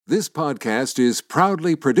This podcast is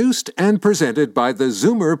proudly produced and presented by the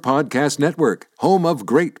Zoomer Podcast Network, home of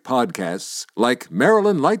great podcasts like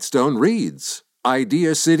Marilyn Lightstone Reads,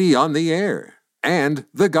 Idea City on the Air, and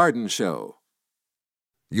The Garden Show.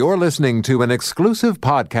 You're listening to an exclusive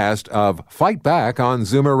podcast of Fight Back on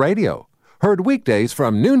Zoomer Radio, heard weekdays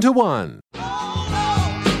from noon to 1.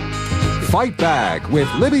 Fight Back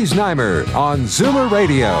with Libby Znaimer on Zoomer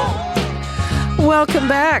Radio. Welcome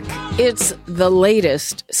back. It's the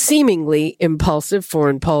latest seemingly impulsive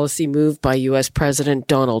foreign policy move by U.S. President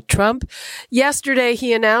Donald Trump. Yesterday,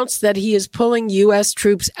 he announced that he is pulling U.S.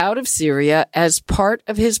 troops out of Syria as part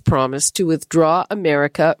of his promise to withdraw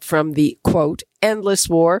America from the, quote, endless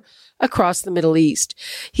war across the Middle East.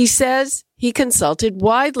 He says he consulted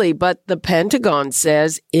widely, but the Pentagon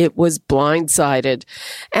says it was blindsided.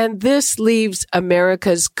 And this leaves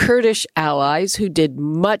America's Kurdish allies, who did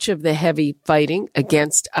much of the heavy fighting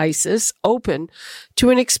against ISIS, open to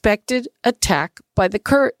an expected attack by the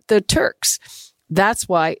Turks. That's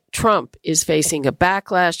why Trump is facing a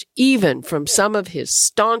backlash, even from some of his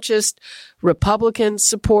staunchest Republican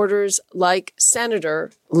supporters, like Senator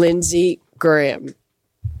Lindsay Graham.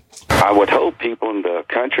 I would hope people in the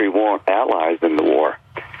country want allies in the war.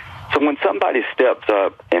 So when somebody steps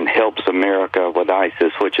up and helps America with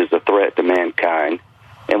ISIS, which is a threat to mankind,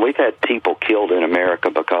 and we've had people killed in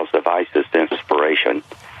America because of ISIS inspiration.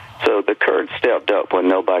 So the Kurds stepped up when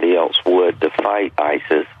nobody else would to fight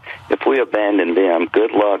ISIS. If we abandon them,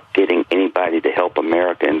 good luck getting anybody to help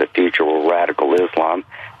America in the future with radical Islam,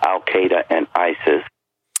 Al-Qaeda, and ISIS.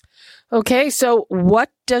 Okay, so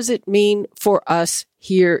what does it mean for us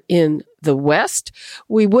here in the West?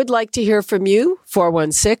 We would like to hear from you.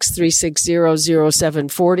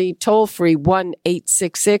 416-360-0740, toll free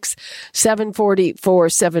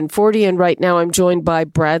 1-866-740-4740. And right now I'm joined by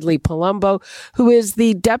Bradley Polumbo, who is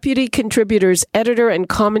the Deputy Contributors Editor and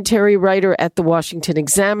Commentary Writer at the Washington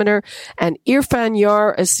Examiner, and Irfan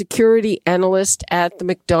Yar, a security analyst at the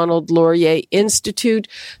Macdonald-Laurier Institute.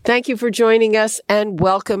 Thank you for joining us, and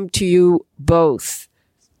welcome to you both.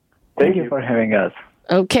 Thank you for having us.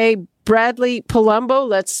 Okay, Bradley Polumbo,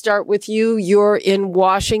 let's start with you. You're in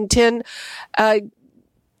Washington.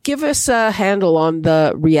 Give us a handle on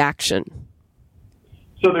the reaction.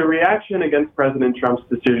 So the reaction against President Trump's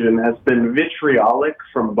decision has been vitriolic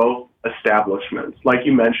from both establishments. Like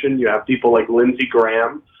you mentioned, you have people like Lindsey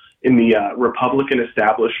Graham in the Republican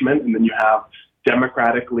establishment, and then you have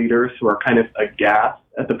Democratic leaders who are kind of aghast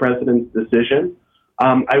at the president's decision.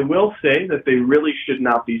 I will say that they really should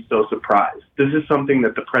not be so surprised. This is something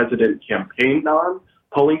that the president campaigned on,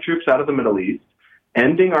 pulling troops out of the Middle East,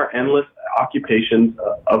 ending our endless occupations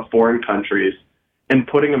of foreign countries, and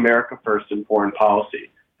putting America first in foreign policy.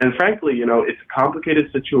 And frankly, it's a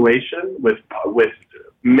complicated situation with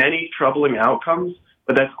many troubling outcomes,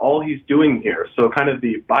 but that's all he's doing here. So kind of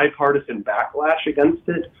the bipartisan backlash against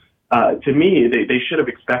it, to me, they should have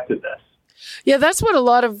expected this. Yeah, that's what a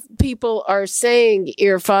lot of people are saying,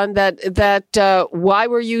 Irfan, that why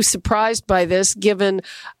were you surprised by this, given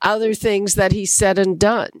other things that he said and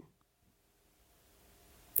done?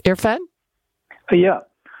 Irfan? Yeah.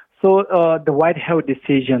 So the White House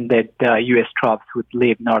decision that U.S. troops would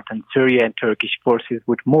leave northern Syria and Turkish forces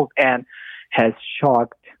would move in has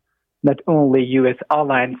shocked not only U.S.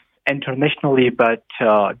 allies internationally, but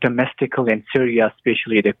domestically in Syria,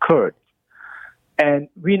 especially the Kurds. And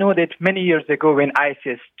we know that many years ago, when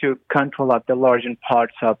ISIS took control of the larger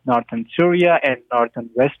parts of northern Syria and northern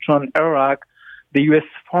western Iraq, the U.S.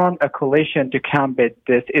 formed a coalition to combat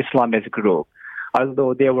this Islamist group.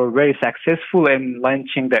 Although they were very successful in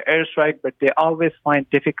launching the airstrike, but they always find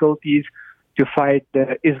difficulties to fight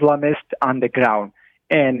the Islamists on the ground.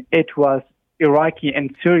 And it was Iraqi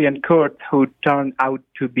and Syrian Kurds who turned out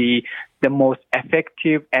to be the most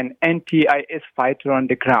effective and anti-IS fighter on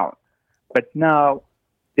the ground. But now,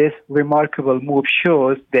 this remarkable move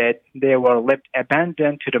shows that they were left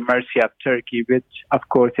abandoned to the mercy of Turkey, which, of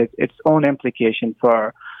course, has its own implication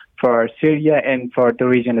for Syria and for the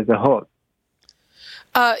region as a whole.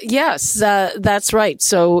 Yes, that's right.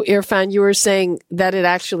 So, Irfan, you were saying that it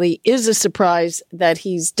actually is a surprise that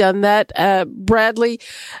he's done that. Bradley,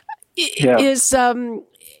 is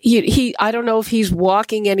he I don't know if he's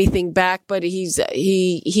walking anything back, but he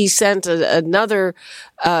sent another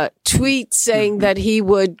tweet saying that he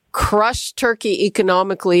would crush Turkey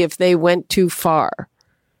economically if they went too far.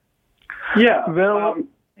 Yeah.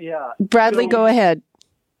 Bradley, go ahead.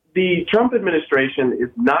 The Trump administration is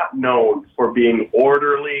not known for being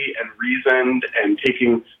orderly and reasoned and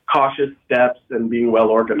taking cautious steps and being well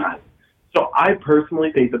organized. So I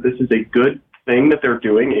personally think that this is a good thing that they're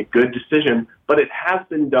doing, a good decision, but it has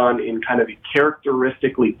been done in kind of a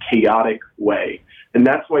characteristically chaotic way. And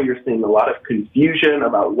that's why you're seeing a lot of confusion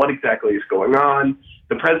about what exactly is going on.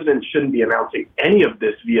 The president shouldn't be announcing any of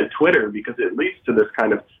this via Twitter because it leads to this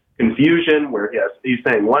kind of confusion where he's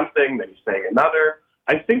saying one thing, then he's saying another.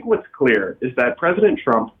 I think what's clear is that President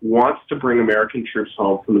Trump wants to bring American troops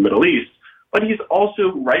home from the Middle East, but he's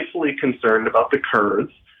also rightfully concerned about the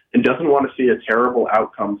Kurds and doesn't want to see a terrible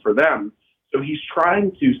outcome for them. So he's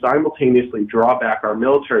trying to simultaneously draw back our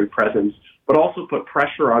military presence, but also put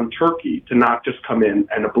pressure on Turkey to not just come in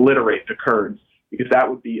and obliterate the Kurds, because that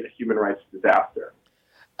would be a human rights disaster.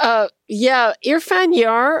 Irfan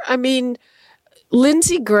Yar,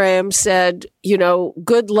 Lindsey Graham said,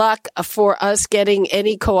 good luck for us getting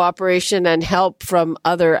any cooperation and help from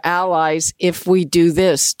other allies if we do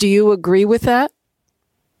this. Do you agree with that?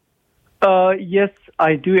 Yes,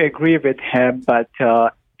 I do agree with him, but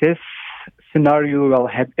this scenario will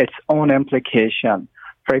have its own implication.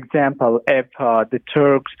 For example, if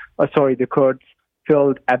the Kurds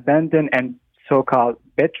feel abandoned and so-called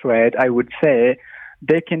betrayed, I would say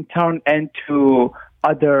they can turn into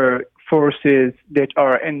other forces that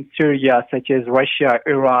are in Syria, such as Russia,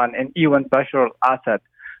 Iran, and even Bashar al-Assad,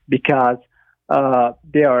 because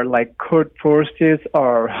they are like Kurd forces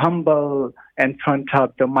are humble in front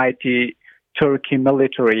of the mighty Turkey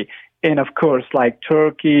military. And of course, like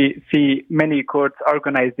Turkey see many Kurd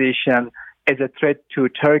organizations as a threat to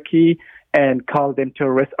Turkey and call them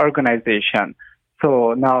terrorist organization.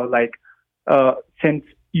 So now, since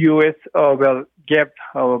U.S. will give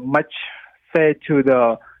much say to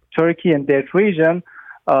the Turkey in that region,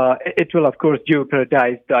 it will, of course,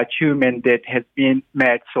 jeopardize the achievement that has been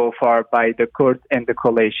made so far by the Kurds and the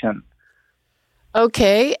coalition.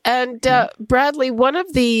 Okay. And Bradley, one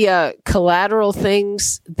of the collateral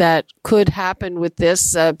things that could happen with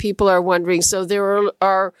this, people are wondering, so there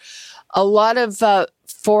are a lot of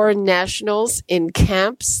foreign nationals in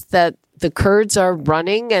camps that the Kurds are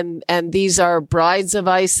running, and these are brides of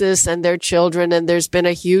ISIS and their children, and there's been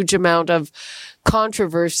a huge amount of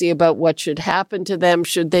controversy about what should happen to them.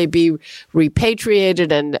 Should they be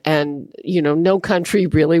repatriated? And no country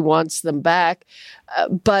really wants them back.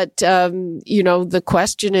 But the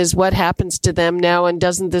question is what happens to them now, and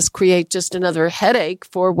doesn't this create just another headache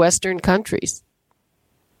for Western countries?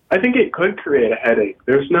 I think it could create a headache.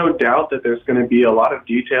 There's no doubt that there's going to be a lot of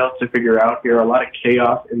details to figure out here, a lot of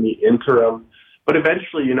chaos in the interim. But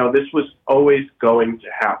eventually, this was always going to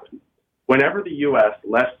happen. Whenever the U.S.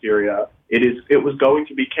 left Syria, it was going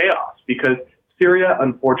to be chaos because Syria,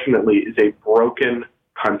 unfortunately, is a broken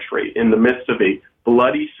country in the midst of a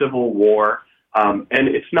bloody civil war, and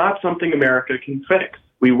it's not something America can fix.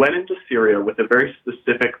 We went into Syria with a very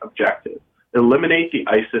specific objective: eliminate the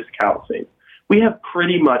ISIS caliphate. We have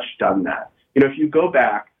pretty much done that. If you go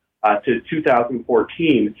back to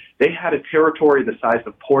 2014, they had a territory the size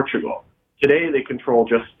of Portugal. Today, they control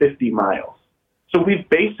just 50 miles. So we've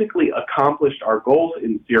basically accomplished our goals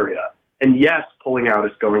in Syria. And yes, pulling out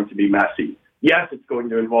is going to be messy. Yes, it's going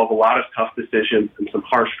to involve a lot of tough decisions and some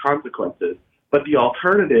harsh consequences. But the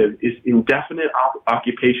alternative is indefinite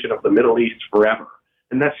occupation of the Middle East forever.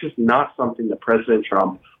 And that's just not something that President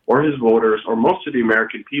Trump or his voters or most of the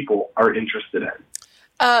American people are interested in.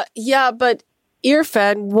 But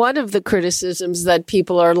Irfan, one of the criticisms that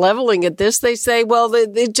people are leveling at this, they say, well,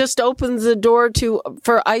 it just opens the door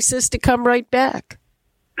for ISIS to come right back.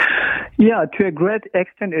 Yeah, to a great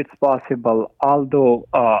extent, it's possible. Although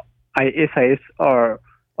ISIS are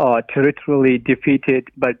territorially defeated,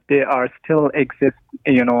 but they are still exist,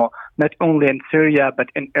 not only in Syria, but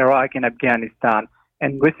in Iraq and Afghanistan.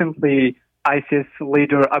 And recently, ISIS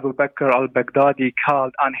leader Abu Bakr al-Baghdadi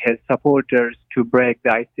called on his supporters to break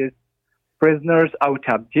the ISIS prisoners out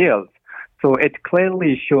of jails. So it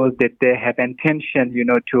clearly shows that they have intention,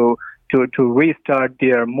 to restart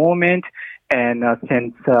their movement. And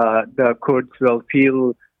since the Kurds will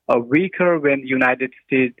feel weaker when United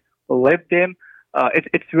States leave them,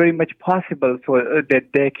 it's very much possible that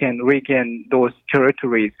they can regain those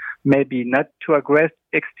territories. Maybe not to a great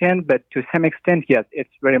extent, but to some extent, yes,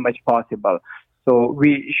 it's very much possible. So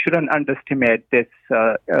we shouldn't underestimate this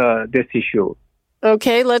issue.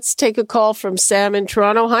 Okay, let's take a call from Sam in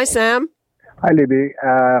Toronto. Hi, Sam. Hi, Libby.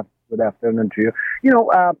 Good afternoon to you.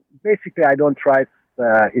 Basically, I don't trust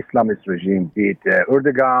Islamist regime, be it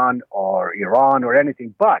Erdogan or Iran or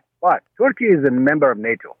anything. But Turkey is a member of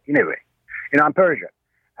NATO, anyway. I'm Persian.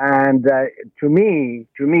 And to me,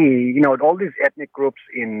 all these ethnic groups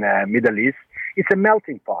in Middle East, it's a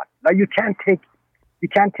melting pot. Now you can't take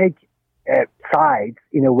sides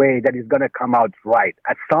in a way that is going to come out right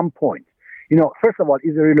at some point. First of all,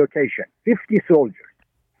 is a relocation. 50 soldiers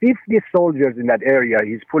in that area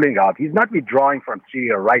he's pulling out. He's not withdrawing from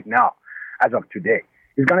Syria right now, as of today.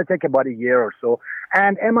 It's going to take about a year or so.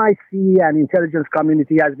 And MIC and intelligence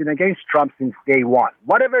community has been against Trump since day one.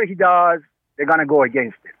 Whatever he does, they're going to go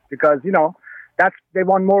against it because, they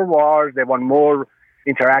want more wars. They want more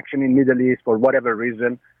interaction in Middle East for whatever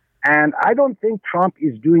reason. And I don't think Trump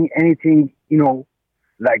is doing anything,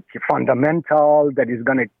 like fundamental that is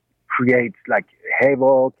going to create like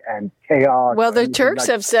havoc and chaos. Well, the Turks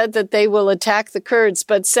have said that they will attack the Kurds.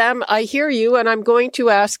 But Sam, I hear you, and I'm going to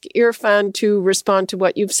ask Irfan to respond to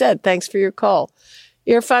what you've said. Thanks for your call.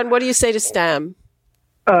 Irfan, what do you say to Sam?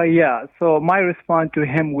 So my response to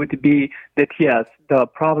him would be that, yes, the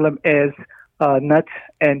problem is not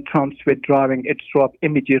in Trump's withdrawing its troops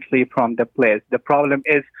immediately from the place. The problem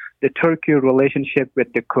is the Turkey relationship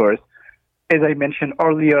with the Kurds. As I mentioned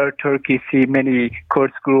earlier, Turkey see many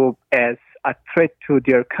Kurds group as a threat to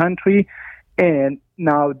their country, and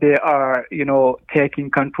now they are,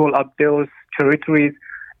 taking control of those territories.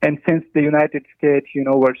 And since the United States,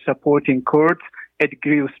 were supporting Kurds, it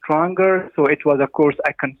grew stronger. So it was, of course,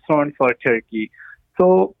 a concern for Turkey.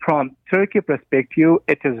 So from Turkey perspective,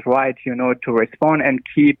 it is right, to respond and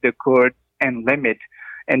keep the Kurds and limit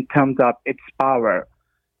in terms of its power.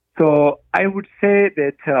 So I would say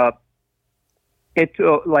that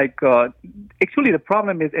actually the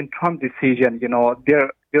problem is in Trump's decision.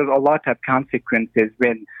 There's a lot of consequences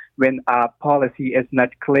when a policy is not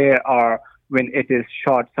clear or when it is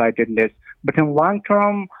short-sightedness. But in long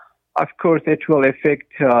term, of course, it will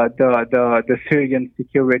affect the Syrian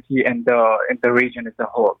security and the region as a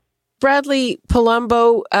whole. Bradley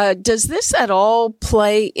Polumbo, does this at all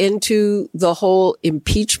play into the whole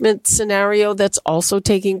impeachment scenario that's also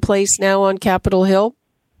taking place now on Capitol Hill?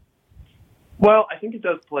 Well, I think it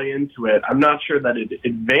does play into it. I'm not sure that it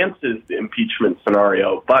advances the impeachment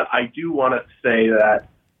scenario, but I do want to say that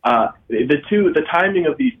the timing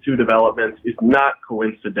of these two developments is not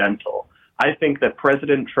coincidental. I think that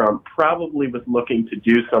President Trump probably was looking to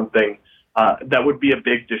do something that would be a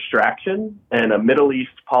big distraction, and a Middle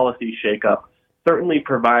East policy shakeup certainly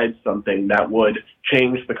provides something that would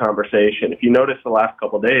change the conversation. If you notice the last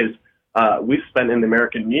couple of days, we've spent in the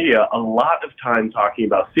American media a lot of time talking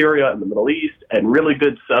about Syria and the Middle East and really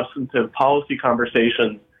good substantive policy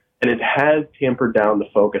conversations, and it has tampered down the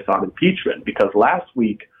focus on impeachment because last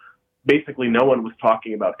week, basically no one was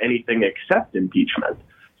talking about anything except impeachment.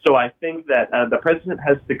 So I think that the president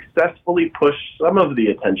has successfully pushed some of the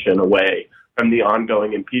attention away from the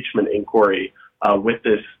ongoing impeachment inquiry with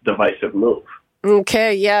this divisive move.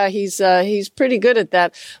 Okay, yeah, he's pretty good at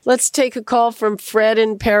that. Let's take a call from Fred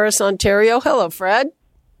in Paris, Ontario. Hello, Fred.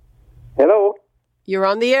 Hello. You're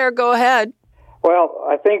on the air. Go ahead. Well,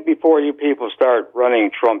 I think before you people start running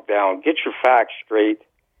Trump down, get your facts straight.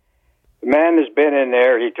 The man has been in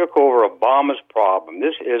there. He took over Obama's problem.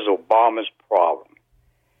 This is Obama's problem.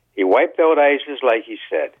 He wiped out ISIS like he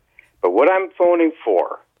said. But what I'm phoning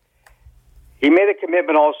for, he made a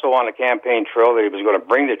commitment also on the campaign trail that he was going to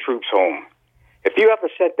bring the troops home. If you have to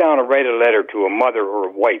sit down and write a letter to a mother or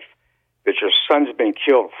a wife that your son's been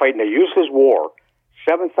killed fighting a useless war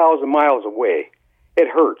 7,000 miles away, it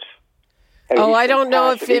hurts. And I don't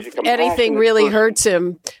know if anything really hurts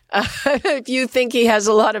him. If you think he has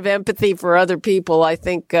a lot of empathy for other people, I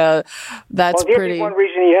think that's pretty... There's one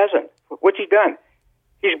reason he hasn't. What's he done?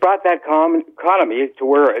 He's brought that economy to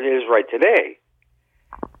where it is right today.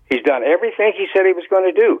 He's done everything he said he was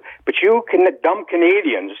going to do. But you dumb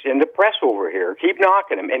Canadians in the press over here keep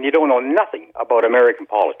knocking him, and you don't know nothing about American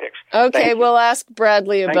politics. Okay, we'll ask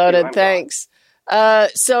Bradley about it. Thanks. There are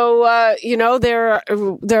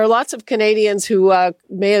lots of Canadians who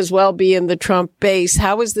may as well be in the Trump base.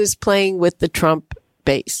 How is this playing with the Trump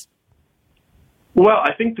base? Well,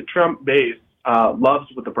 I think the Trump base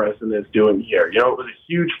loves what the president is doing here. It was a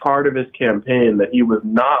huge part of his campaign that he was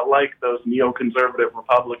not like those neoconservative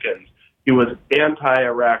Republicans. He was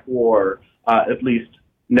anti-Iraq war, at least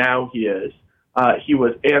now he is. He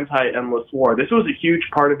was anti-endless war. This was a huge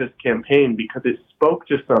part of his campaign because it spoke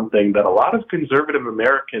to something that a lot of conservative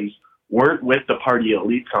Americans weren't with the party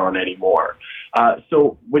elites on anymore.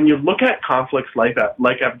 So when you look at conflicts like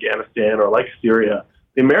Afghanistan or like Syria,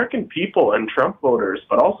 the American people and Trump voters,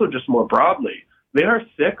 but also just more broadly, they are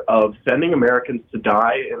sick of sending Americans to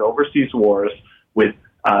die in overseas wars with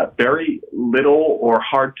very little or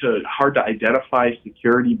hard to identify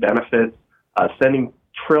security benefits, sending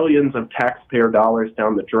trillions of taxpayer dollars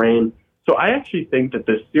down the drain. So I actually think that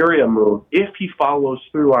the Syria move, if he follows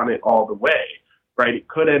through on it all the way, right, it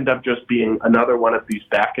could end up just being another one of these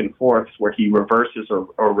back and forths where he reverses or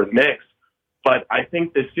reneges But I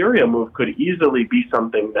think the Syria move could easily be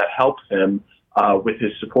something that helps him with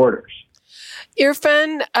his supporters.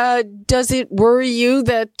 Irfan, does it worry you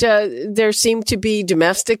that there seem to be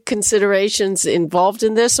domestic considerations involved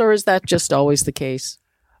in this, or is that just always the case?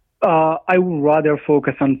 I would rather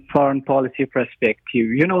focus on foreign policy perspective.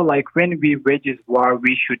 Like when we wage war,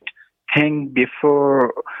 we should think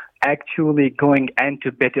before actually going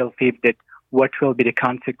into battlefield that what will be the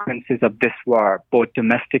consequences of this war, both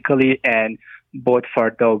domestically and both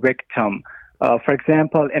for the victim. For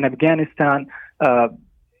example, in Afghanistan,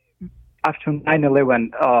 after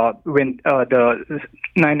 9/11, when the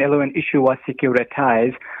 9/11 issue was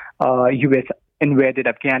securitized, U.S. invaded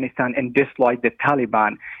Afghanistan and destroyed the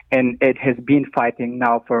Taliban, and it has been fighting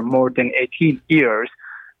now for more than 18 years.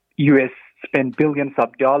 U.S. spent billions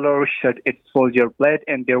of dollars, shed its soldier blood,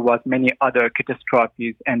 and there was many other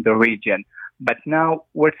catastrophes in the region. But now,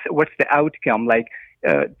 what's the outcome?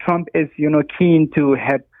 Trump is, keen to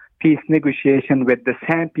have peace negotiation with the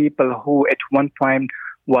same people who at one time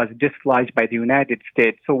was dislodged by the United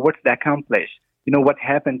States. So what's the accomplished? What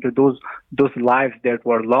happened to those lives that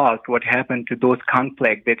were lost? What happened to those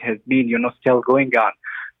conflicts that has been, still going on?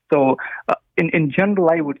 So in general,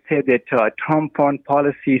 I would say that Trump foreign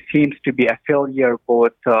policy seems to be a failure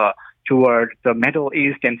both towards the Middle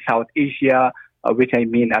East and South Asia, which I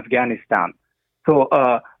mean Afghanistan. So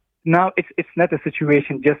now it's not a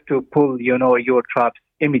situation just to pull, your troops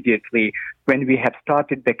immediately. When we have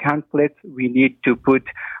started the conflict, we need to put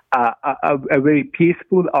a very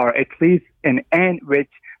peaceful, or at least an end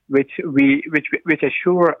which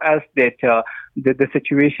assure us that the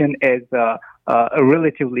situation is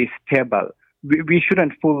relatively stable. We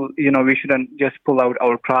shouldn't just pull out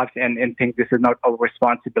our troops and think this is not our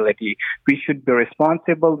responsibility. We should be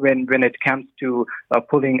responsible when it comes to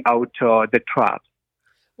pulling out the troops.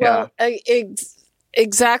 Well,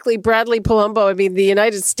 exactly, Bradley Polumbo. I mean, the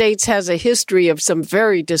United States has a history of some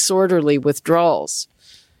very disorderly withdrawals.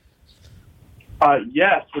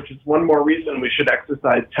 Yes, which is one more reason we should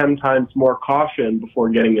exercise 10 times more caution before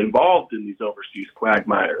getting involved in these overseas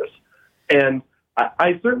quagmires. And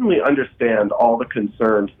I certainly understand all the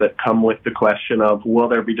concerns that come with the question of, will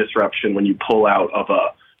there be disruption when you pull out of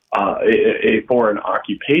a foreign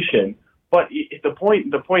occupation? But the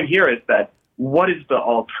point here is that, what is the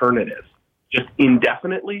alternative? Just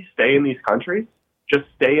indefinitely stay in these countries? Just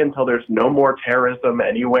stay until there's no more terrorism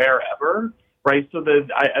anywhere ever? Right? So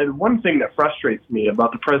one thing that frustrates me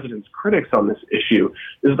about the president's critics on this issue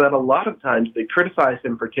is that a lot of times they criticize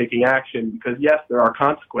him for taking action because, yes, there are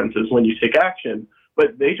consequences when you take action,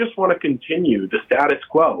 but they just want to continue the status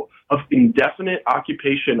quo of indefinite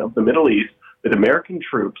occupation of the Middle East with American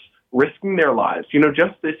troops risking their lives.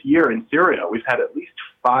 Just this year in Syria, we've had at least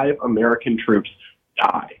 5 American troops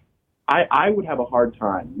die. I would have a hard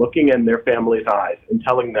time looking in their families' eyes and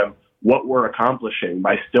telling them what we're accomplishing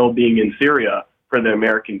by still being in Syria for the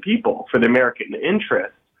American people, for the American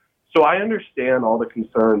interests. So I understand all the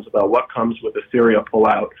concerns about what comes with a Syria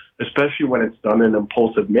pullout, especially when it's done in an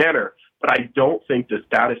impulsive manner, but I don't think the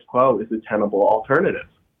status quo is a tenable alternative.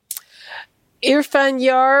 Irfan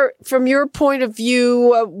Yar, from your point of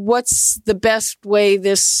view, what's the best way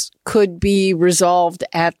this could be resolved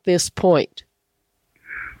at this point?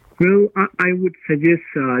 Well, I would suggest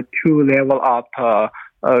 2 levels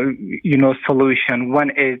of solution.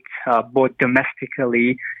 One is both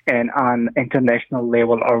domestically and on international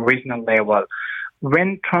level or regional level.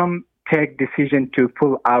 When Trump take decision to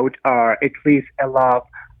pull out or at least allow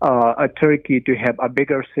Turkey to have a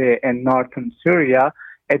bigger say in northern Syria,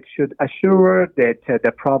 it should assure that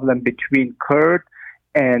the problem between Kurd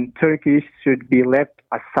and Turkish should be left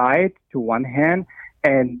aside to one hand,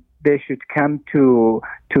 and they should come to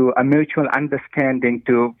a mutual understanding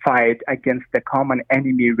to fight against the common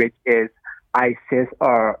enemy, which is ISIS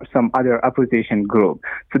or some other opposition group.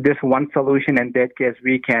 So this one solution. In that case,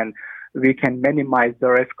 we can minimize the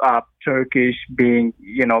risk of Turkish being,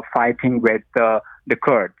 fighting with the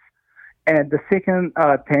Kurds. And the second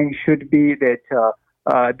thing should be that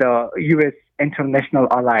the U.S. international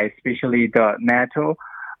allies, especially the NATO,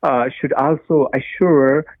 should also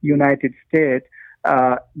assure United States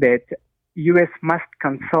that U.S. must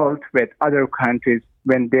consult with other countries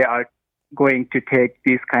when they are going to take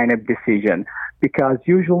this kind of decision, because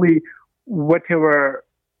usually whatever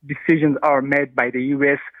decisions are made by the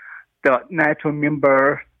U.S., the NATO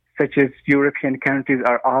members, such as European countries,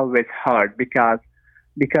 are always hard because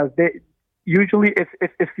they usually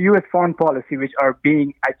it's U.S. foreign policy which are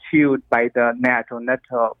being achieved by the NATO, not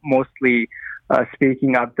mostly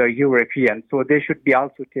speaking of the European. So they should be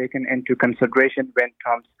also taken into consideration when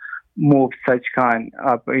Trump moves such kind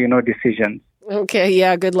of decisions. Okay,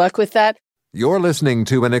 yeah, good luck with that. You're listening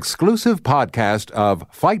to an exclusive podcast of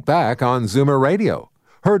Fight Back on Zoomer Radio,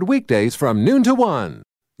 heard weekdays from noon to 1.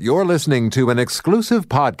 You're listening to an exclusive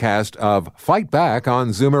podcast of Fight Back on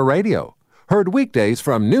Zoomer Radio, heard weekdays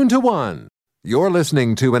from noon to 1. You're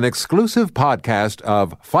listening to an exclusive podcast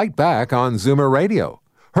of Fight Back on Zoomer Radio,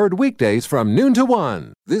 heard weekdays from noon to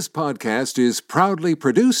 1. This podcast is proudly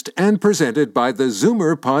produced and presented by the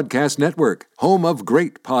Zoomer Podcast Network, home of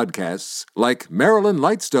great podcasts like Marilyn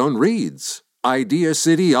Lightstone Reads, Idea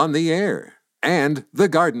City on the Air, and The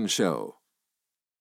Garden Show.